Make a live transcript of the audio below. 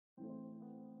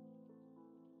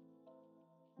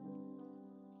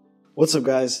What's up,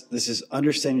 guys? This is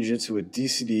Understanding Jiu Jitsu with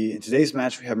DCD. In today's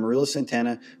match, we have Murilo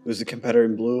Santana, who is the competitor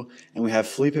in blue, and we have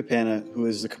Felipe Pena, who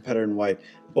is the competitor in white.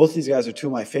 Both these guys are two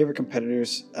of my favorite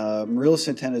competitors. Murilo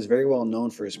Santana is very well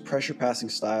known for his pressure passing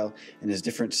style and his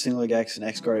different single leg X and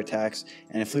X guard attacks.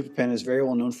 And Felipe Pena is very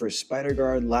well known for his spider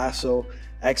guard, lasso,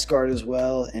 X guard as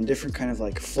well, and different kind of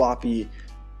like floppy,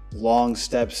 long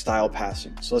step style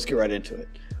passing. So let's get right into it.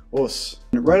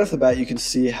 And right off the bat, you can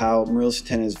see how Murilo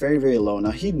Santana is very, very low.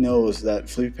 Now, he knows that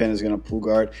Felipe Pena is going to pull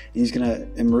guard, and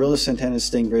Murilo Santana is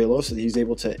staying very low so that he's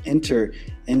able to enter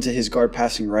into his guard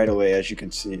passing right away, as you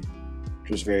can see,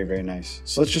 which was very, very nice.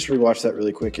 So let's just rewatch that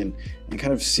really quick and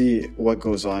kind of see what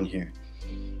goes on here.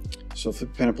 So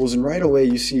Felipe Pena pulls in right away.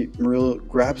 You see Murilo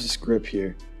grabs this grip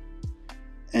here,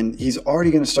 and he's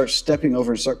already going to start stepping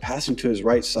over and start passing to his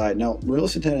right side. Now, Murilo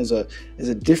Santana is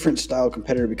a different style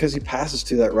competitor because he passes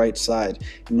to that right side.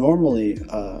 Normally,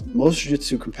 most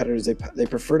jiu-jitsu competitors, they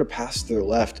prefer to pass to their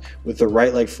left with the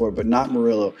right leg forward, but not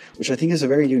Murilo, which I think is a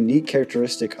very unique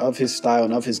characteristic of his style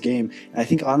and of his game. And I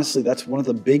think, honestly, that's one of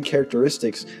the big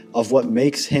characteristics of what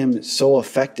makes him so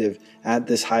effective at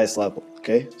this highest level.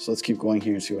 Okay, so let's keep going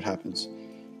here and see what happens.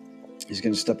 He's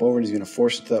going to step over and he's going to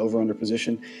force it to the over-under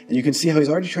position. And you can see how he's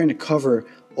already trying to cover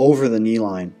over the knee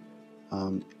line.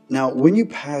 Now, when you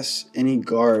pass any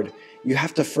guard, you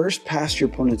have to first pass your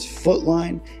opponent's foot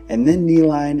line, and then knee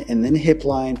line, and then hip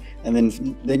line, and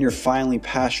then you're finally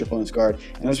past your opponent's guard.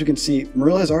 And as we can see,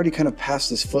 Murilo has already kind of passed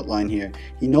this foot line here.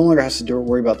 He no longer has to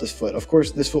worry about this foot. Of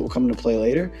course, this foot will come into play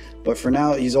later, but for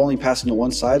now, he's only passing to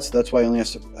one side, so that's why he only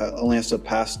has to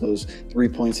pass those 3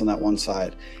 points on that one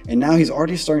side. And now he's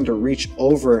already starting to reach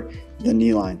over the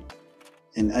knee line.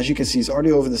 And as you can see, he's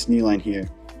already over this knee line here.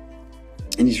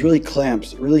 And he's really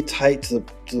clamped, really tight to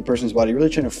the person's body, really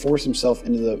trying to force himself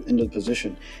into the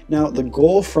position. Now, the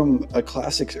goal from a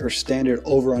classic or standard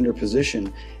over-under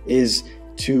position is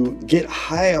to get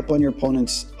high up on your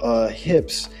opponent's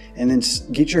hips and then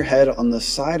get your head on the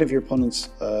side of your opponent's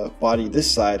body, this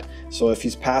side. So if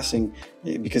he's passing,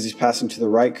 because he's passing to the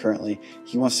right currently,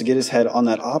 he wants to get his head on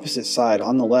that opposite side,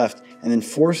 on the left, and then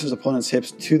force his opponent's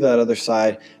hips to that other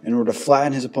side in order to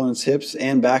flatten his opponent's hips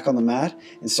and back on the mat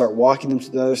and start walking them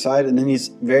to the other side. And then it's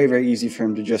very, very easy for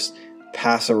him to just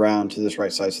pass around to this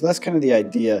right side. So that's kind of the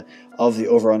idea of the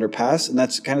over-under pass, and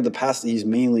that's kind of the pass that he's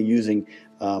mainly using,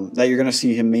 that you're going to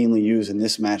see him mainly use in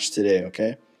this match today,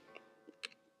 okay?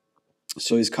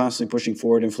 So he's constantly pushing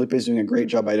forward, and Felipe is doing a great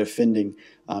job by defending,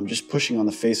 just pushing on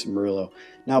the face of Murilo.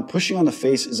 Now, pushing on the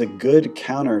face is a good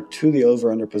counter to the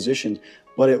over-under position,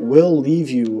 but it will leave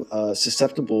you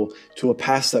susceptible to a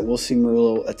pass that we'll see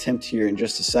Murilo attempt here in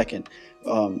just a second.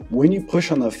 When you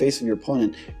push on the face of your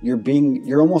opponent,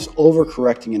 you're almost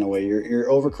overcorrecting in a way. You're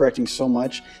overcorrecting so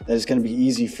much that it's going to be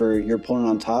easy for your opponent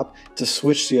on top to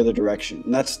switch the other direction.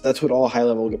 And that's what all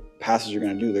high-level passes are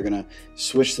going to do. They're going to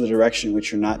switch to the direction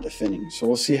which you're not defending. So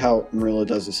we'll see how Murilo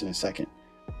does this in a second.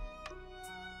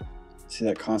 See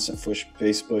that constant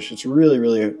face push. It's really,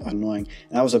 really annoying.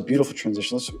 And that was a beautiful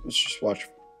transition. Let's just watch.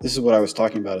 This is what I was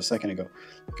talking about a second ago.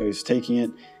 Okay, he's taking it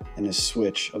and his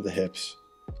switch of the hips.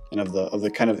 And of the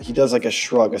kind of, he does like a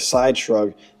shrug, a side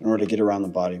shrug in order to get around the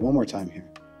body. One more time here.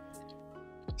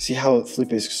 See how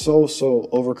Felipe is so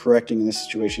overcorrecting in this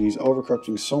situation. He's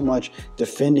overcorrecting so much,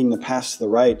 defending the pass to the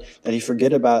right that he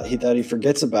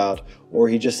forgets about, or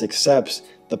he just accepts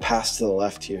the pass to the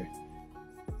left here.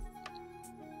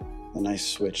 A nice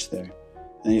switch there.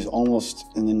 And he's almost,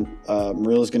 and then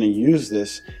Murilo's going to use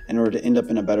this in order to end up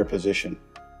in a better position.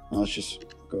 Now let's just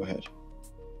go ahead.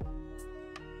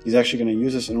 He's actually going to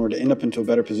use this in order to end up into a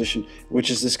better position,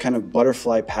 which is this kind of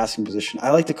butterfly passing position.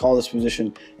 I like to call this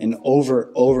position an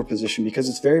over position because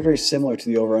it's very, very similar to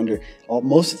the over-under.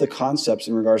 Most of the concepts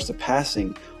in regards to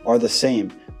passing are the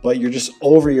same, but you're just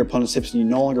over your opponent's hips and you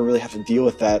no longer really have to deal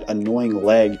with that annoying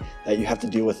leg that you have to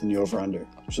deal with in the over-under.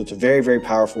 So it's a very, very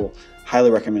powerful,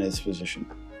 highly recommended this position.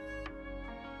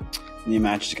 And the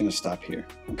match is going to stop here.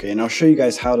 Okay, and I'll show you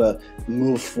guys how to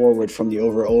move forward from the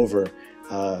over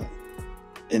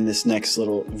in this next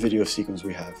little video sequence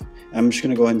we have. And I'm just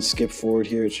going to go ahead and skip forward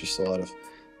here. It's just a lot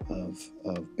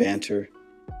of banter.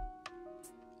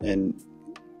 And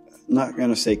I'm not going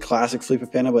to say classic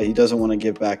Felipe Pena, but he doesn't want to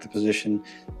give back the position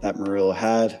that Murilo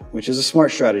had, which is a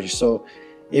smart strategy. So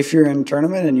if you're in a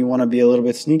tournament and you want to be a little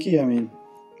bit sneaky, I mean,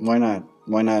 why not?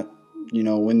 Why not? You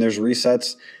know, when there's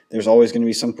resets, there's always going to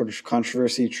be some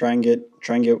controversy. Try and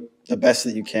get the best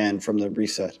that you can from the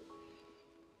reset.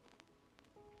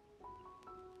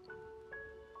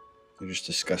 We're just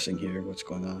discussing here what's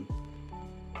going on.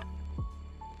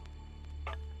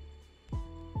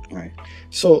 All right.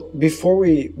 So before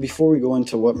we go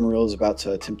into what Murilo is about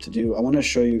to attempt to do, I want to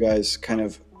show you guys kind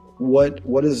of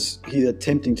what is he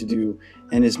attempting to do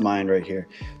in his mind right here.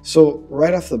 So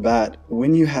right off the bat,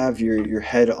 when you have your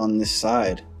head on this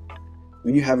side,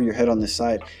 you're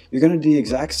going to do the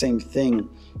exact same thing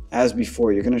as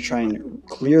before. You're going to try and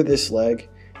clear this leg,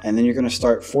 and then you're going to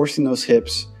start forcing those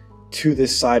hips to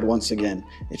this side once again.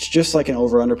 It's just like an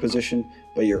over-under position,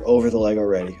 but you're over the leg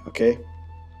already, okay?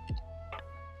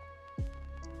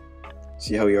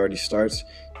 See how he already starts?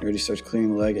 He already starts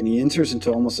clearing the leg, and he enters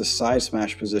into almost a side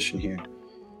smash position here.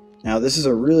 Now, this is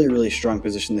a really, really strong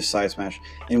position, this side smash.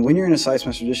 And when you're in a side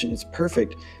smash position, it's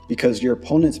perfect because your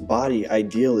opponent's body,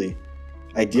 ideally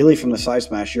from the side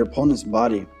smash, your opponent's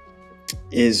body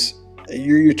is,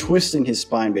 you're twisting his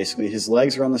spine basically. His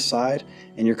legs are on the side,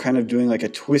 and you're kind of doing like a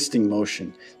twisting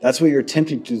motion. That's what you're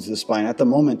attempting to do to the spine. At the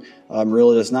moment,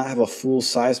 Murilo does not have a full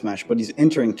side smash, but he's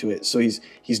entering to it. So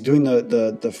he's doing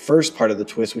the first part of the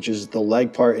twist, which is the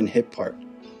leg part and hip part.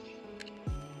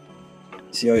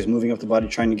 See how he's moving up the body,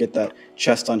 trying to get that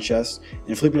chest on chest.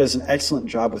 And Felipe does an excellent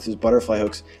job with his butterfly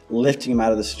hooks, lifting him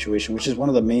out of the situation, which is one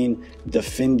of the main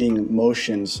defending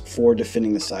motions for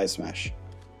defending the side smash.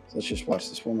 So let's just watch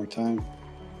this one more time.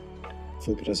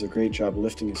 Felipe does a great job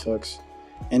lifting his hooks.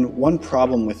 And one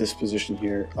problem with this position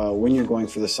here, when you're going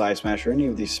for the side smash or any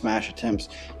of these smash attempts,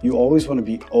 you always want to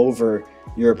be over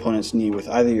your opponent's knee with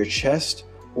either your chest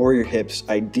or your hips,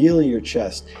 ideally your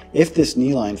chest. If this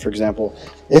knee line, for example,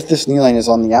 if this knee line is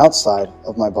on the outside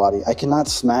of my body, I cannot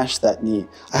smash that knee.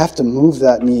 I have to move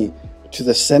that knee to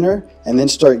the center and then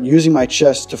start using my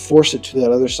chest to force it to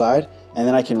that other side, and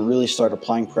then I can really start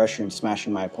applying pressure and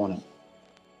smashing my opponent.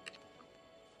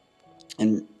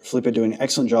 And Felipe doing an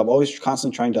excellent job, always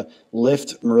constantly trying to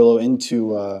lift Murilo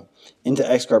into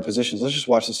X-guard positions. Let's just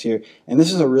watch this here. And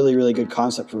this is a really, really good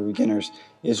concept for beginners,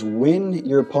 is when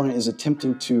your opponent is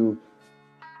attempting to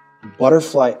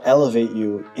butterfly elevate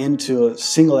you into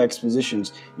single X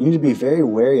positions, you need to be very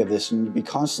wary of this. You need to be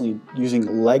constantly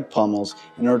using leg pummels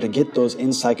in order to get those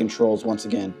inside controls once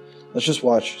again. Let's just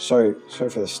watch. Sorry for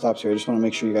the stops here. I just want to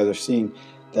make sure you guys are seeing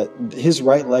that his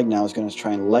right leg now is going to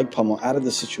try and leg pummel out of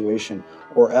the situation,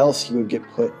 or else he would get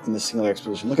put in the single X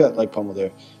position. Look at that leg pummel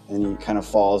there, and he kind of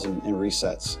falls and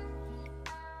resets.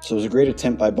 So it was a great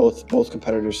attempt by both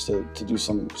competitors to do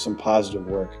some positive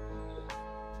work.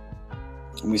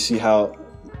 And we see how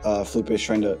Felipe is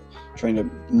trying to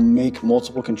make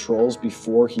multiple controls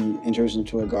before he enters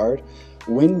into a guard.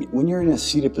 When you're in a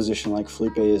seated position like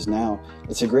Felipe is now,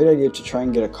 it's a great idea to try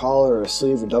and get a collar or a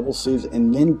sleeve or double sleeves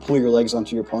and then pull your legs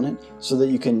onto your opponent so that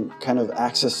you can kind of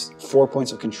access 4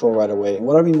 points of control right away. And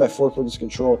what I mean by 4 points of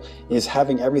control is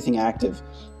having everything active,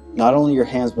 not only your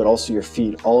hands but also your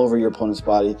feet all over your opponent's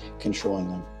body, controlling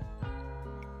them.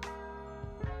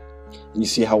 And you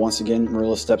see how once again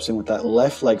Murilo steps in with that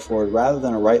left leg forward rather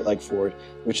than a right leg forward,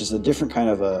 which is a different kind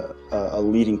of a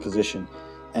leading position.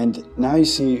 And now you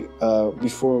see,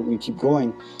 before we keep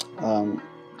going,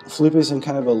 Felipe is in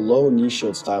kind of a low knee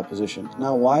shield style position.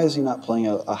 Now, why is he not playing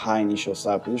a high knee shield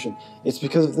style position? It's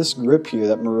because of this grip here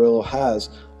that Murilo has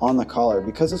on the collar.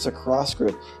 Because it's a cross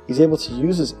grip, he's able to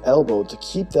use his elbow to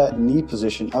keep that knee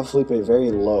position of Felipe very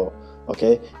low,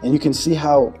 okay? And you can see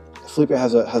how Felipe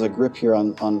has a grip here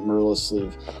on Murilo's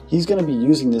sleeve. He's going to be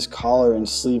using this collar and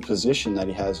sleeve position that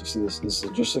he has. You see this is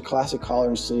just a classic collar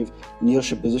and sleeve knee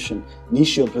shield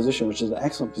position, which is an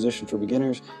excellent position for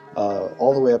beginners,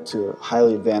 all the way up to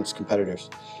highly advanced competitors.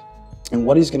 And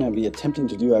what he's going to be attempting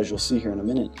to do, as you'll see here in a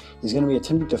minute, he's going to be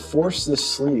attempting to force this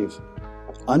sleeve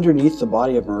underneath the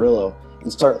body of Murilo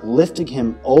and start lifting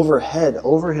him overhead,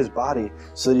 over his body,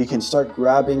 so that he can start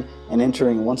grabbing and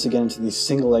entering once again into these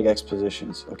single leg X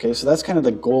positions. Okay, so that's kind of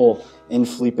the goal in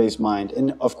Felipe's mind.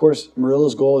 And of course,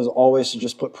 Murilo's goal is always to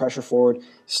just put pressure forward,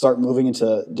 start moving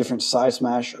into different side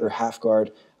smash or half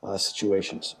guard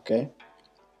situations. Okay.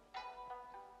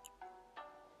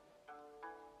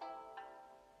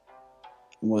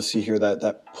 And we'll see here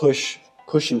that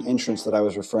pushing entrance that I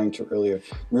was referring to earlier.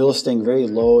 Murilo staying very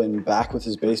low and back with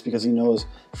his base because he knows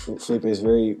Felipe is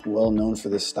very well known for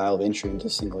this style of entry into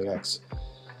single X.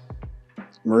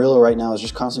 Murilo right now is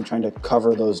just constantly trying to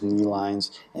cover those knee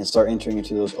lines and start entering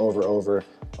into those over,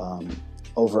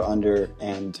 under,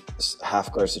 and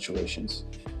half guard situations.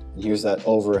 And here's that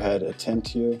overhead attempt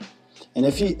here. And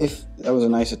if that was a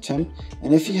nice attempt,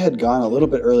 and if he had gone a little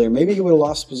bit earlier, maybe he would have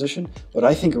lost position. But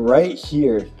I think right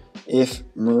here, if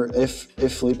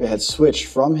Felipe had switched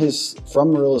from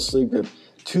Murilo's sleeve grip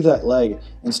to that leg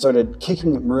and started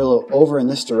kicking Murilo over in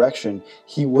this direction,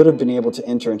 he would have been able to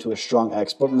enter into a strong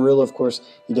X. But Murilo, of course,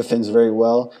 he defends very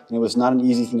well, and it was not an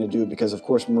easy thing to do because, of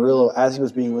course, Murilo, as he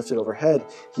was being lifted overhead,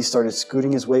 he started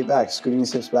scooting his weight back, scooting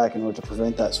his hips back in order to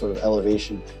prevent that sort of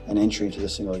elevation and entry into the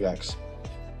single leg X.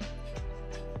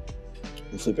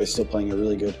 And Felipe is still playing a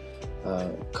really good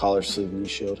collar sleeve knee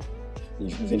shield. He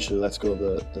eventually lets go of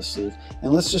the sleeve.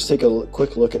 And let's just take a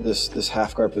quick look at this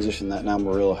half guard position that now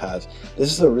Murilo has.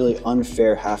 This is a really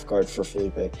unfair half guard for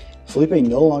Felipe. Felipe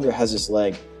no longer has his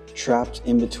leg trapped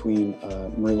in between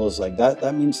Murilo's leg.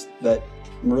 That means that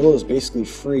Murilo is basically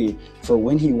free for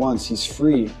when he wants. He's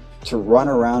free to run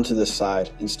around to this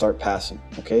side and start passing.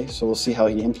 Okay, so we'll see how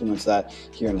he implements that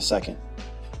here in a second.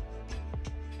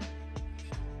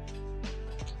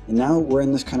 And now we're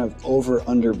in this kind of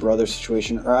over-under brother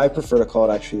situation, or I prefer to call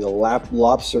it actually the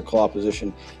lobster claw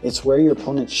position. It's where your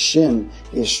opponent's shin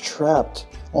is trapped,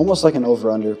 almost like an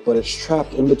over-under, but it's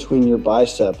trapped in between your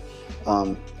bicep.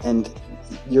 And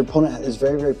your opponent is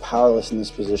very, very powerless in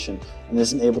this position and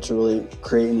isn't able to really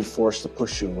create any force to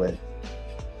push you away.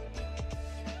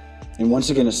 And once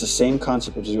again, it's the same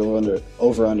concept, which is over-under.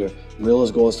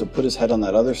 Murilo's goal is to put his head on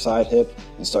that other side hip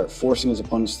and start forcing his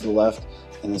opponents to the left,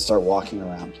 and then start walking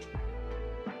around.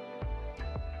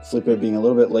 Felipe being a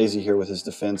little bit lazy here with his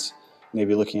defense,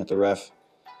 maybe looking at the ref.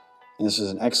 And this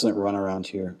is an excellent run around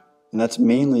here. And that's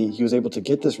mainly, he was able to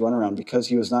get this run around because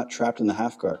he was not trapped in the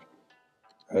half guard,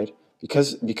 right?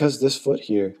 Because this foot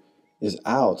here is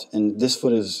out, and this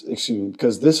foot is,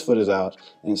 because this foot is out,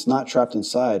 and it's not trapped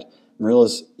inside, Murilo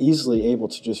is easily able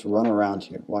to just run around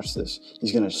here. Watch this.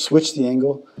 He's going to switch the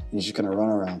angle, and he's just going to run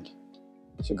around.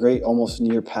 It's a great, almost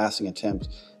near passing attempt,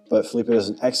 but Felipe does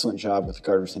an excellent job with the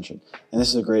guard retention. And this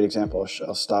is a great example.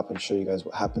 I'll stop and show you guys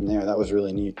what happened there. That was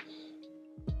really neat.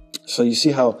 So you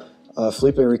see how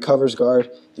Felipe recovers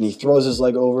guard and he throws his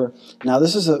leg over. Now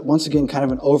this is, once again, kind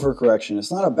of an overcorrection.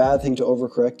 It's not a bad thing to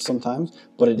overcorrect sometimes,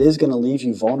 but it is going to leave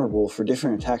you vulnerable for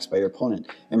different attacks by your opponent.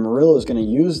 And Murilo is going to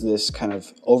use this kind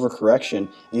of overcorrection, and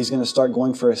he's going to start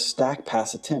going for a stack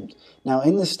pass attempt. Now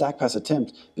in this stack pass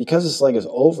attempt, because this leg is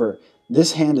over,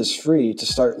 this hand is free to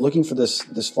start looking for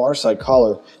this far side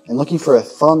collar and looking for a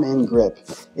thumb in grip.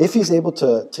 If he's able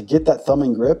to get that thumb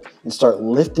in grip and start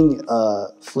lifting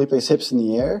Felipe's hips in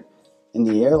the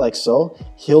air like so,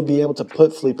 he'll be able to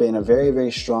put Felipe in a very,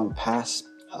 very strong pass,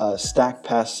 stack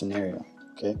pass scenario.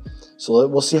 Okay, so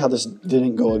we'll see how this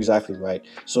didn't go exactly right.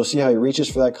 So see how he reaches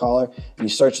for that collar and he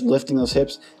starts lifting those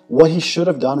hips. What he should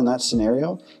have done in that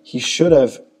scenario, he should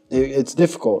have, it's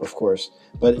difficult, of course,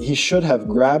 but he should have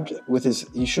grabbed with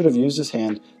he should have used his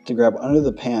hand to grab under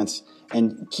the pants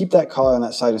and keep that collar on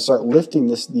that side and start lifting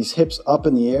these hips up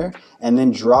in the air and then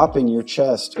dropping your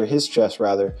chest, or his chest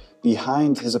rather,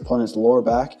 behind his opponent's lower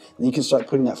back. And you can start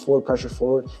putting that forward pressure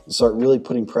forward and start really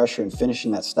putting pressure and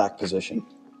finishing that stack position.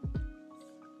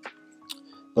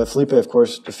 But Felipe, of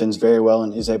course, defends very well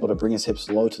and is able to bring his hips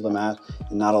low to the mat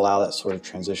and not allow that sort of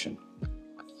transition.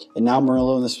 And now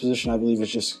Murilo in this position, I believe,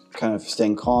 is just kind of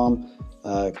staying calm,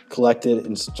 collected,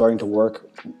 and starting to work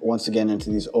once again into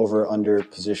these over-under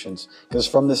positions. Because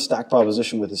from this stack paw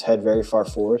position with his head very far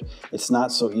forward, it's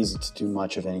not so easy to do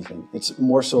much of anything. It's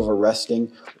more so of a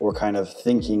resting or kind of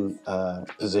thinking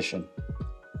position.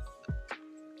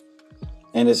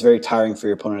 And it's very tiring for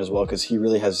your opponent as well because he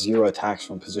really has zero attacks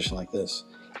from a position like this.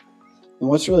 And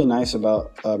what's really nice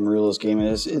about Murilo's game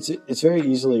is it's very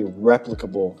easily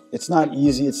replicable. It's not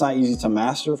easy to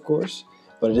master, of course,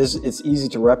 but it's easy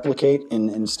to replicate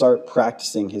and start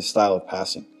practicing his style of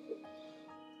passing.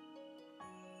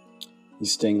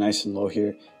 He's staying nice and low here,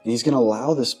 and he's going to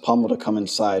allow this pummel to come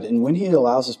inside. And when he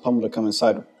allows this pummel to come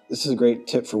inside, this is a great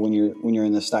tip for when you're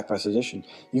in the stack pass position.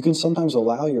 You can sometimes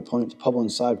allow your opponent to pummel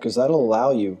inside because that'll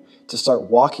allow you to start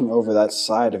walking over that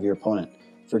side of your opponent.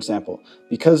 For example,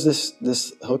 because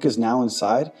this hook is now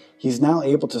inside, he's now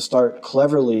able to start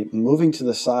cleverly moving to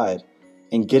the side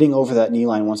and getting over that knee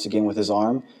line once again with his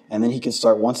arm, and then he can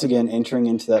start once again entering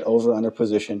into that over-under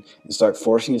position and start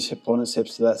forcing his opponent's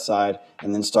hips to that side,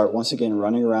 and then start once again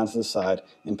running around to the side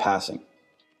and passing.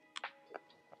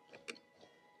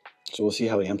 So we'll see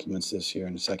how he implements this here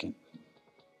in a second.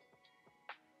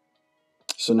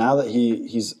 So now that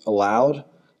he's allowed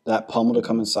that pummel to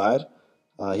come inside,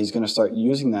 he's going to start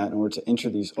using that in order to enter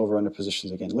these over-under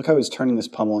positions again. Look how he's turning this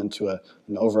pummel into an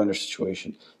over-under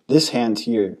situation. This hand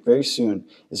here, very soon,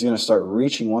 is going to start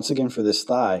reaching once again for this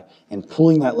thigh and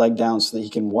pulling that leg down so that he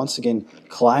can once again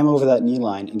climb over that knee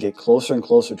line and get closer and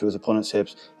closer to his opponent's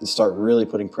hips and start really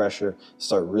putting pressure,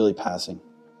 start really passing.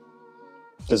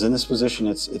 Because in this position,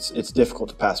 it's difficult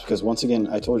to pass, because once again,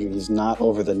 I told you, he's not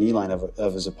over the knee line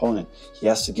of his opponent. He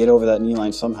has to get over that knee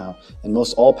line somehow. And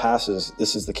most all passes,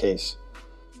 this is the case.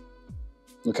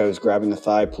 Look how he's grabbing the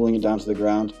thigh, pulling it down to the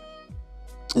ground.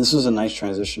 And this was a nice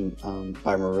transition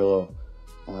by Murilo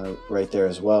right there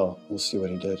as well. We'll see what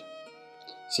he did.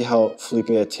 See how Felipe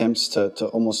attempts to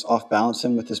almost off-balance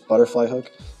him with this butterfly hook?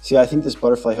 See, I think this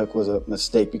butterfly hook was a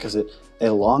mistake because it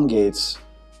elongates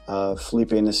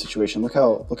Felipe in this situation. Look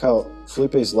how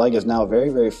Felipe's leg is now very,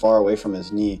 very far away from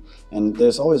his knee. And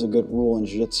there's always a good rule in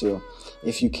Jiu-Jitsu.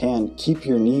 If you can, keep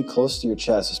your knee close to your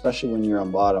chest, especially when you're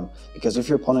on bottom. Because if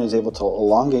your opponent is able to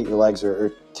elongate your legs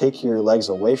or take your legs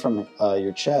away from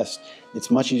your chest,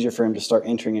 it's much easier for him to start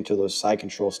entering into those side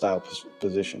control style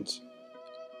positions.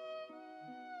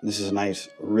 This is a nice,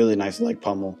 really nice leg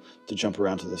pummel to jump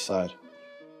around to the side.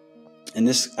 And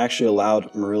this actually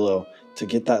allowed Murilo to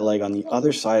get that leg on the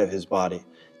other side of his body.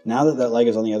 Now that that leg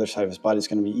is on the other side of his body, it's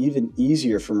going to be even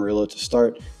easier for Murilo to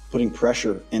start putting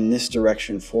pressure in this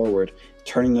direction forward,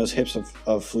 turning those hips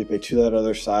of Felipe to that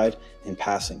other side and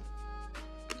passing.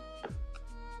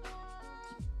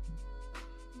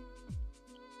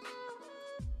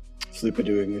 Felipe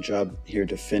doing a good job here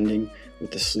defending with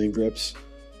the sleeve grips.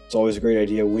 It's always a great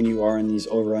idea when you are in these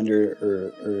over-under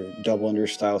or double-under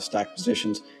style stack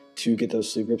positions to get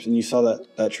those sleeve grips. And you saw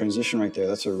that transition right there.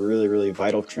 That's a really, really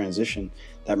vital transition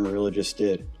that Murilo just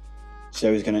did.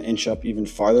 So he's going to inch up even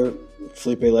farther.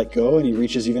 Felipe let go, and he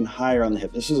reaches even higher on the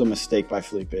hip. This was a mistake by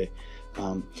Felipe.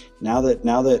 Now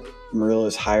that Murilo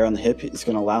is higher on the hip, it's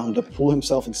going to allow him to pull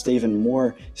himself and stay even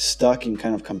more stuck and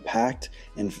kind of compact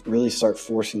and really start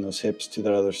forcing those hips to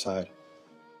that other side.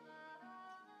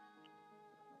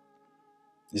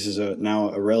 This is now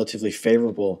a relatively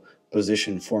favorable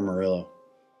position for Murilo.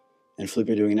 And Felipe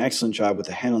doing an excellent job with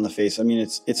the hand on the face. I mean,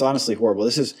 it's honestly horrible.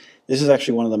 This is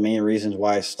actually one of the main reasons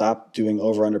why I stopped doing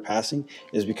over-under passing,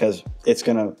 is because it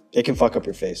can fuck up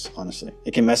your face, honestly.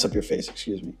 It can mess up your face,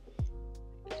 excuse me.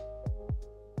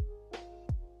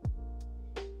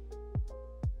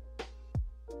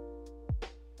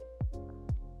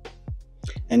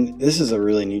 And this is a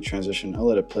really neat transition. I'll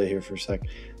let it play here for a sec,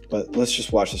 but let's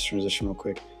just watch this transition real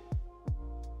quick.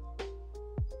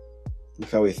 Look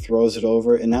how he throws it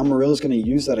over, and now Murilo's going to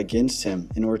use that against him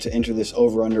in order to enter this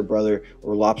over-under brother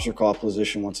or lobster claw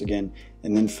position once again,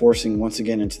 and then forcing once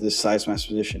again into this side smash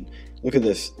position. Look at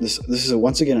this. This is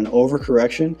once again an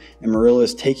overcorrection, and Murilo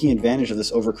is taking advantage of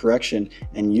this overcorrection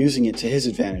and using it to his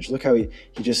advantage. Look how he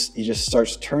just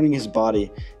starts turning his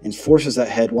body and forces that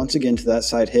head once again to that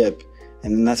side hip,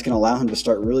 and then that's going to allow him to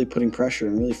start really putting pressure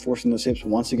and really forcing those hips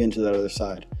once again to that other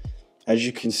side. As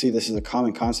you can see, this is a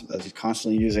common concept that he's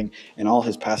constantly using in all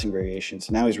his passing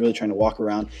variations. Now he's really trying to walk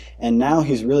around, and now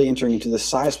he's really entering into the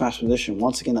side smash position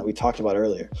once again that we talked about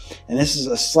earlier. And this is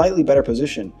a slightly better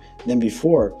position than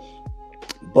before,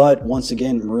 but once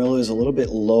again, Murilo is a little bit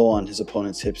low on his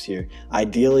opponent's hips here.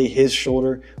 Ideally, his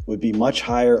shoulder would be much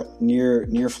higher near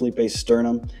Felipe's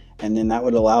sternum, and then that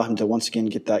would allow him to once again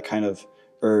get that kind of,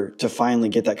 or to finally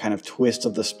get that kind of twist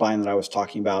of the spine that I was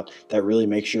talking about that really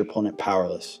makes your opponent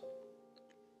powerless.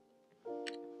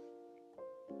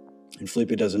 And Felipe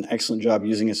does an excellent job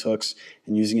using his hooks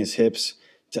and using his hips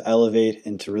to elevate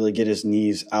and to really get his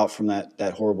knees out from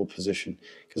that horrible position.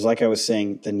 Because like I was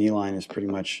saying, the knee line is pretty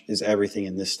much everything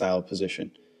in this style of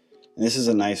position. And this is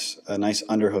a nice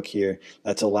underhook here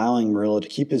that's allowing Murilo to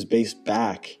keep his base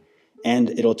back, and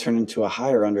it'll turn into a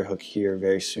higher underhook here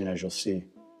very soon, as you'll see.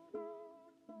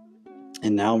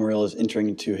 And now Murilo is entering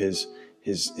into his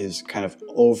kind of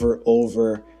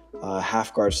over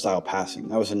half guard style passing.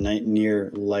 That was a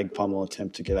near leg pummel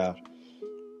attempt to get out.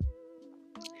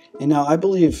 And now I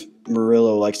believe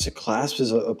Murilo likes to clasp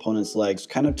his opponent's legs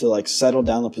kind of to like settle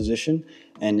down the position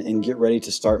and get ready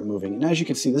to start moving. And as you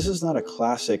can see, this is not a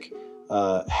classic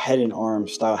head and arm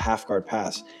style half guard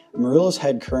pass. Murilo's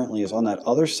head currently is on that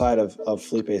other side of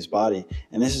Felipe's body,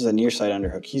 and this is a near side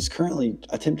underhook. He's currently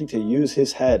attempting to use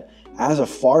his head as a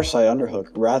far side underhook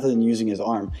rather than using his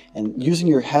arm. And using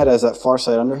your head as that far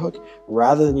side underhook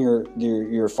rather than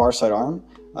your far side arm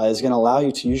is going to allow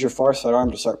you to use your far side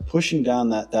arm to start pushing down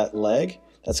that leg.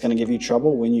 That's going to give you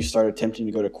trouble when you start attempting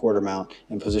to go to quarter mount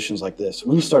in positions like this,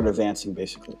 when you start advancing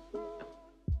basically.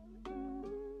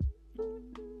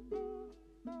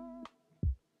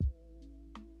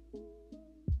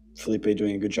 Felipe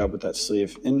doing a good job with that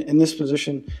sleeve. In this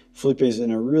position, Felipe is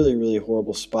in a really, really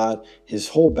horrible spot. His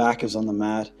whole back is on the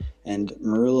mat, and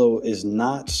Murilo is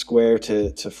not square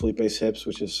to Felipe's hips,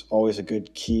 which is always a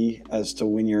good key as to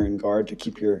when you're in guard to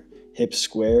keep your hips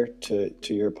square to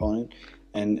your opponent.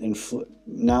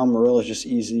 now Murilo is just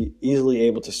easily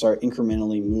able to start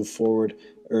incrementally move forward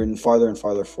or farther and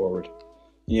farther forward.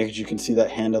 And you can see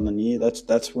that hand on the knee.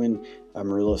 That's when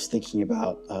Murilo is thinking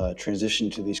about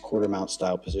transitioning to these quarter mount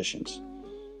style positions.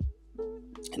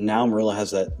 And now Murilo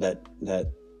has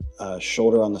that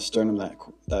shoulder on the sternum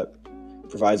that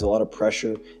provides a lot of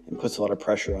pressure and puts a lot of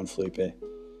pressure on Felipe.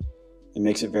 It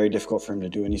makes it very difficult for him to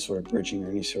do any sort of bridging or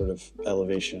any sort of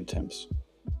elevation attempts.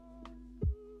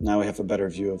 Now we have a better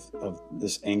view of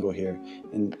this angle here.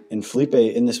 And Felipe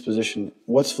in this position,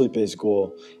 what's Felipe's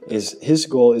goal? His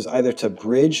goal is either to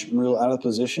bridge Murilo out of the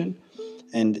position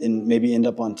and maybe end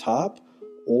up on top,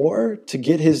 or to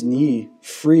get his knee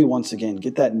free once again,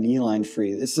 get that knee line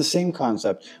free. It's the same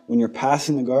concept. When you're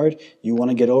passing the guard, you want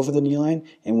to get over the knee line,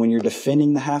 and when you're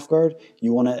defending the half guard,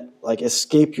 you want to like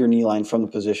escape your knee line from the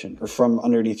position or from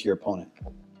underneath your opponent.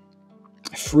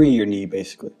 Free your knee,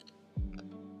 basically.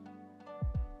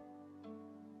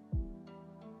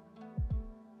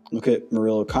 Look at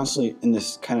Murilo constantly in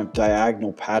this kind of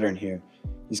diagonal pattern here.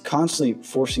 He's constantly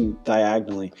forcing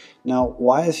diagonally. Now,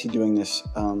 why is he doing this?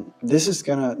 This is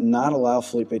going to not allow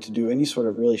Felipe to do any sort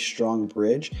of really strong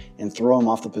bridge and throw him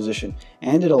off the position.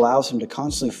 And it allows him to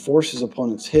constantly force his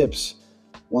opponent's hips,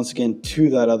 once again, to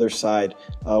that other side,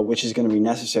 which is going to be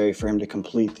necessary for him to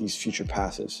complete these future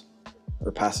passes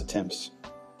or pass attempts.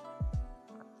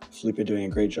 Felipe doing a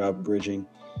great job bridging,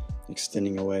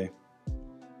 extending away.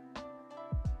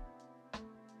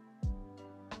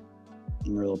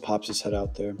 Murilo pops his head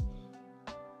out there,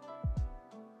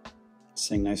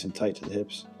 staying nice and tight to the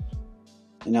hips.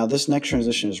 And now this next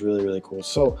transition is really, really cool.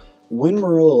 So when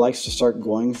Murilo likes to start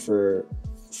going for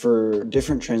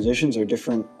different transitions or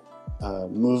different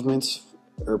movements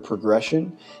or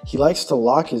progression, he likes to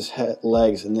lock his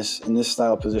legs in this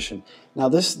style of position. Now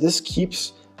this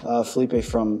keeps Felipe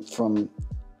from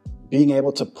being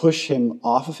able to push him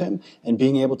off of him and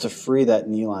being able to free that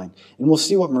knee line. And we'll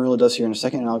see what Murilo does here in a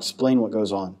second, and I'll explain what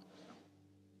goes on.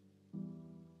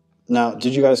 Now,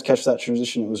 did you guys catch that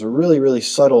transition? It was a really, really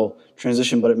subtle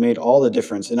transition, but it made all the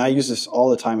difference. And I use this all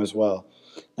the time as well.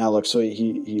 Now look, so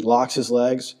he locks his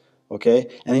legs, okay?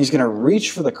 And he's gonna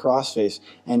reach for the crossface.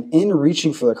 And in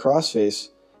reaching for the crossface,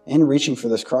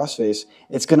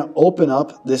 it's gonna open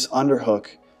up this underhook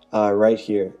right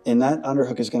here. And that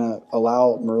underhook is going to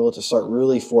allow Murilo to start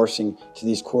really forcing to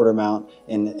these quarter mount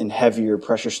and heavier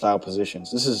pressure style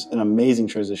positions. This is an amazing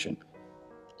transition.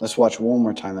 Let's watch one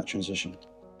more time that transition.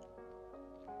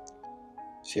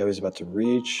 See how he's about to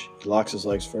reach. He locks his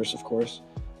legs first, of course.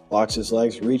 Locks his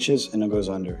legs, reaches, and it goes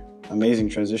under. Amazing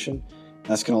transition.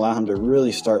 That's going to allow him to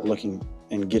really start looking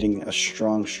and getting a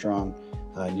strong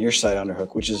near side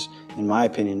underhook, which is, in my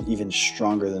opinion, even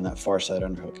stronger than that far side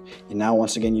underhook. And now,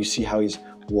 once again, you see how he's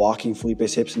walking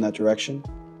Felipe's hips in that direction.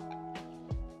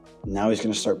 Now he's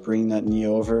going to start bringing that knee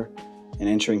over and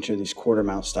entering to these quarter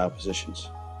mount style positions.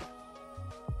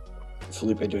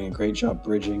 Felipe doing a great job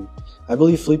bridging. I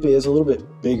believe Felipe is a little bit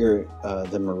bigger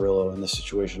than Murilo in this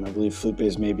situation. I believe Felipe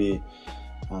is maybe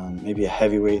a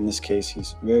heavyweight in this case.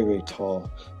 He's very, very tall.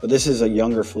 But this is a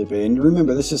younger Felipe. And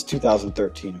remember, this is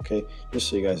 2013, okay? Just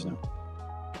so you guys know.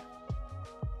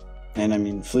 And I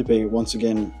mean, Felipe, once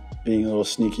again, being a little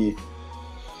sneaky.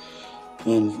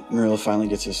 And Murilo finally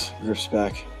gets his grips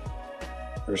back.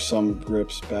 Or some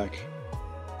grips back.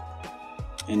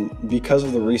 And because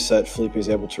of the reset, Felipe is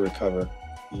able to recover.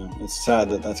 You know, it's sad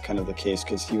that that's kind of the case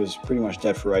because he was pretty much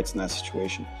dead for rights in that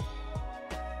situation.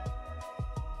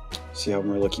 See how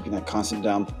Murilo keeping that constant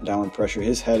downward pressure.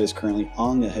 His head is currently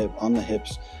on the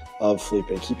hips of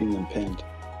Felipe, keeping them pinned.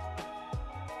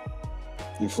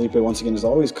 And Felipe, once again, is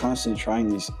always constantly trying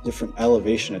these different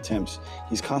elevation attempts.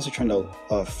 He's constantly trying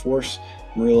to force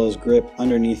Murilo's grip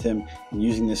underneath him and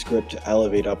using this grip to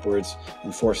elevate upwards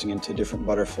and forcing into different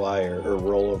butterfly or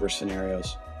rollover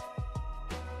scenarios.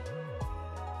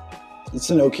 It's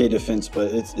an okay defense,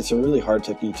 but it's a really hard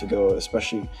technique to go,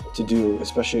 especially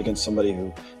against somebody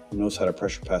who knows how to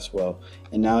pressure pass well.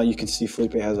 And now you can see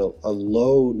Felipe has a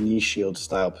low knee shield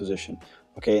style position.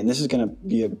 Okay, and this is going to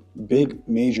be a big,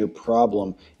 major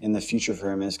problem in the future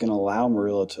for him. And it's going to allow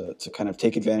Murilo to kind of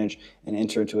take advantage and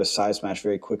enter into a size match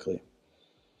very quickly.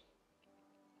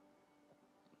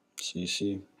 So you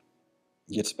see,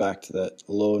 gets back to that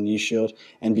low knee shield.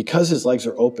 And because his legs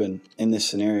are open in this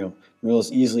scenario, Murilo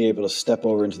is easily able to step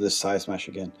over into this side smash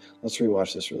again. Let's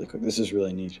rewatch this really quick. This is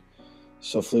really neat.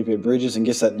 So Felipe bridges and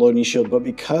gets that low knee shield, but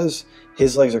because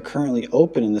his legs are currently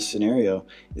open in this scenario,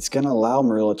 it's going to allow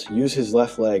Murilo to use his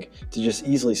left leg to just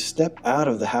easily step out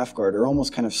of the half guard or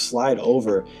almost kind of slide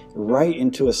over right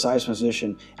into a size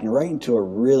position and right into a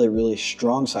really, really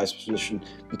strong size position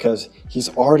because he's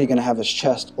already going to have his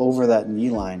chest over that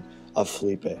knee line of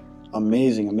Felipe.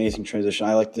 Amazing, amazing transition.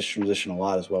 I like this transition a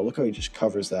lot as well. Look how he just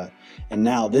covers that. And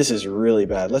now this is really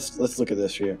bad. Let's look at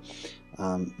this here.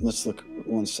 Let's look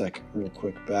 1 sec real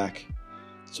quick back.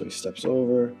 So he steps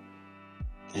over,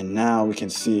 and now we can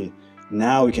see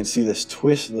this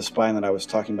twist of the spine that I was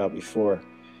talking about before.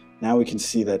 Now we can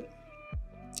see that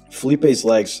Felipe's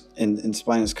legs and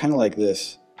spine is kind of like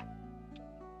this.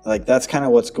 Like that's kind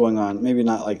of what's going on. Maybe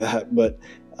not like that, but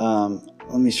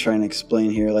let me try and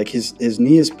explain here. Like his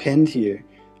knee is pinned here,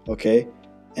 okay?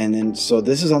 And then so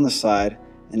this is on the side,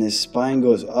 and his spine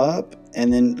goes up,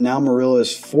 and then now Murilo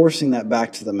is forcing that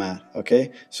back to the mat,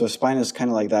 okay? So his spine is kind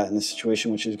of like that in this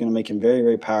situation, which is going to make him very,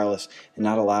 very powerless and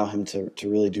not allow him to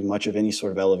really do much of any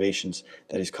sort of elevations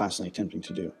that he's constantly attempting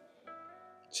to do.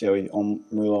 See how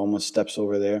Murilo almost steps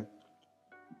over there?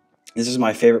 This is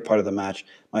my favorite part of the match.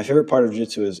 My favorite part of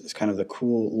Jiu-Jitsu is kind of the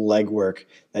cool leg work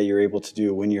that you're able to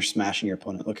do when you're smashing your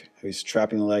opponent. Look, he's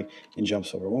trapping the leg and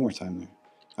jumps over. One more time there.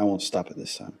 I won't stop it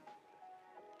this time.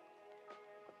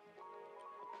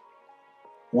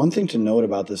 One thing to note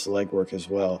about this leg work as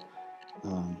well,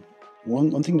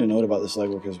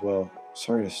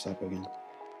 sorry to stop again,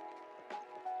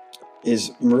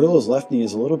 is Murilo's left knee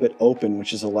is a little bit open,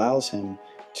 which allows him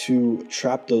to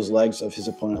trap those legs of his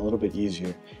opponent a little bit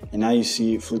easier. And now you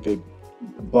see Felipe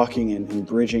bucking and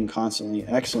bridging constantly.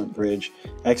 Excellent bridge,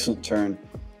 excellent turn.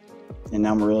 And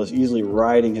now Murilo is easily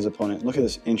riding his opponent. Look at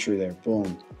this entry there,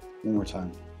 boom. One more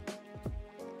time.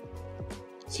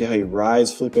 See how he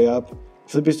rides Felipe up?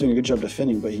 Felipe's doing a good job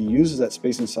defending, but he uses that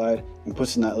space inside and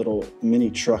puts in that little mini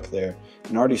truck there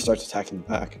and already starts attacking the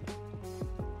back.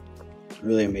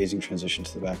 Really amazing transition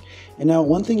to the back. And now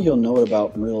one thing you'll note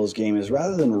about Murilo's game is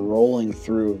rather than rolling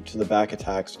through to the back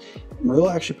attacks,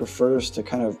 Murilo actually prefers to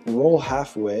kind of roll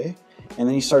halfway, and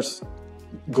then he starts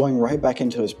going right back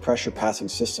into his pressure passing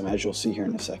system, as you'll see here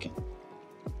in a second.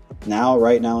 Now,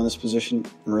 right now in this position,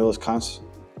 Murilo's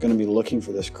going to be looking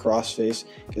for this crossface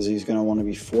because he's going to want to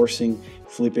be forcing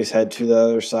Felipe's head to the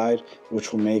other side,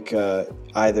 which will make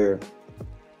either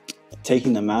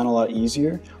taking the mount a lot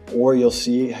easier, or you'll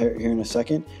see here in a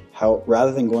second how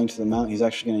rather than going to the mount, he's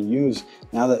actually going to use,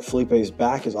 now that Felipe's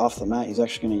back is off the mat, he's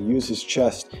actually going to use his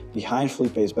chest behind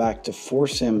Felipe's back to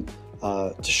force him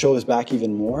to show his back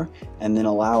even more and then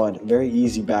allow a very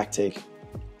easy back take.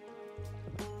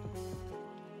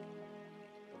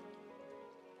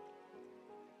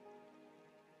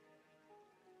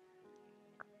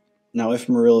 Now, if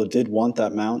Murilo did want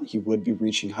that mount, he would be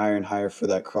reaching higher and higher for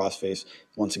that crossface,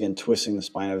 once again twisting the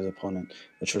spine of his opponent,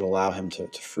 which would allow him to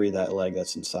free that leg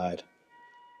that's inside.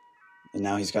 And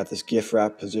now he's got this gift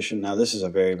wrap position. Now this is a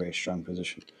very, very strong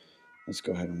position. Let's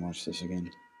go ahead and watch this again.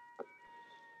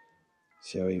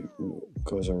 See how he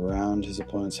goes around his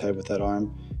opponent's head with that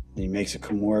arm, and he makes a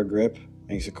Kimura grip,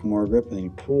 and then he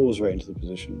pulls right into the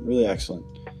position. Really excellent,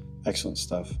 excellent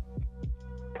stuff.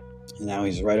 And now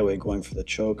he's right away going for the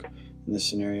choke in this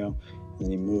scenario.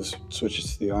 And then he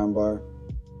switches to the armbar.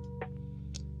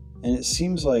 And it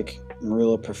seems like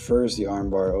Murilo prefers the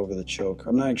armbar over the choke.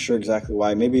 I'm not sure exactly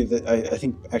why. Maybe I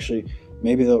think actually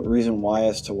maybe the reason why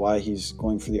as to why he's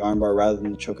going for the armbar rather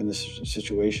than the choke in this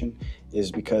situation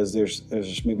is because there's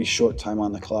just maybe short time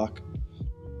on the clock.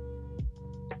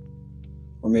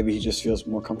 Or maybe he just feels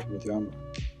more comfortable with the armbar.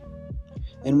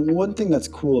 And one thing that's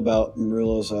cool about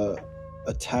Murilo's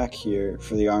attack here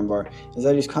for the armbar is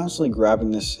that he's constantly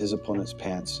grabbing his opponent's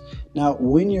pants. Now,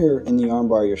 when you're in the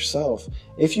armbar yourself,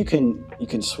 if you can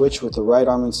switch with the right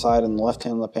arm inside and the left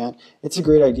hand on the pant, it's a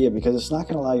great idea because it's not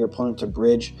going to allow your opponent to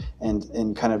bridge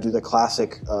and kind of do the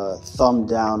classic thumb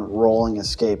down rolling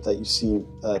escape that you see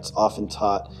that's often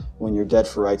taught when you're dead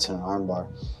for rights in an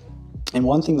armbar. And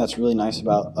one thing that's really nice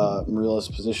about Murilo's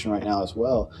position right now as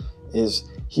well is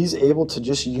he's able to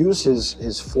just use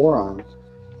his forearm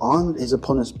on his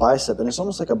opponent's bicep, and it's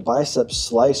almost like a bicep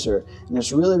slicer, and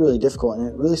it's really, really difficult, and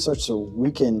it really starts to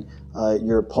weaken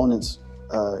your opponent's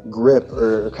grip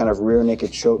or kind of rear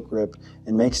naked choke grip,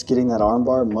 and makes getting that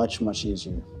armbar much, much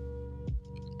easier.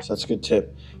 So that's a good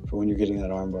tip for when you're getting that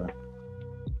armbar.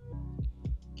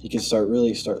 He can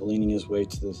really start leaning his way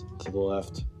to the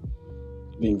left,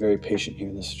 being very patient here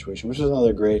in this situation, which is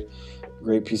another great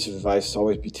piece of advice, to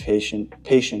always be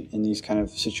patient in these kind of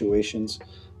situations.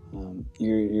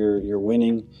 You're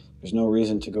winning. There's no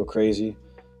reason to go crazy.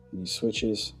 And he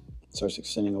switches, starts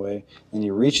extending away, and he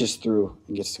reaches through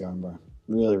and gets the armbar.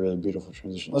 Really, really beautiful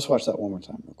transition. Let's watch that one more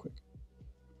time real quick.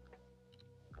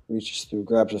 Reaches through,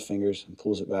 grabs the fingers, and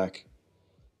pulls it back.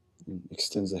 And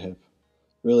extends the hip.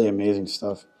 Really amazing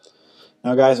stuff.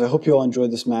 Now, guys, I hope you all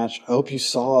enjoyed this match. I hope you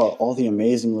saw all the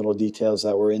amazing little details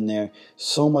that were in there.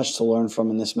 So much to learn from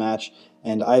in this match.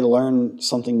 And I learn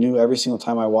something new every single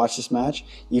time I watch this match,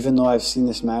 even though I've seen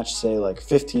this match, say, like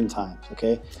 15 times,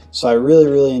 okay? So I really,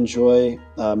 really enjoy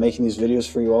making these videos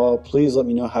for you all. Please let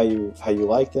me know how you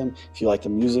like them, if you like the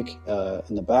music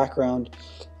in the background,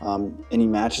 any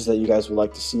matches that you guys would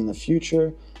like to see in the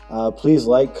future. Please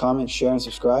like, comment, share, and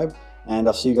subscribe, and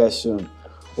I'll see you guys soon.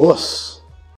 Us.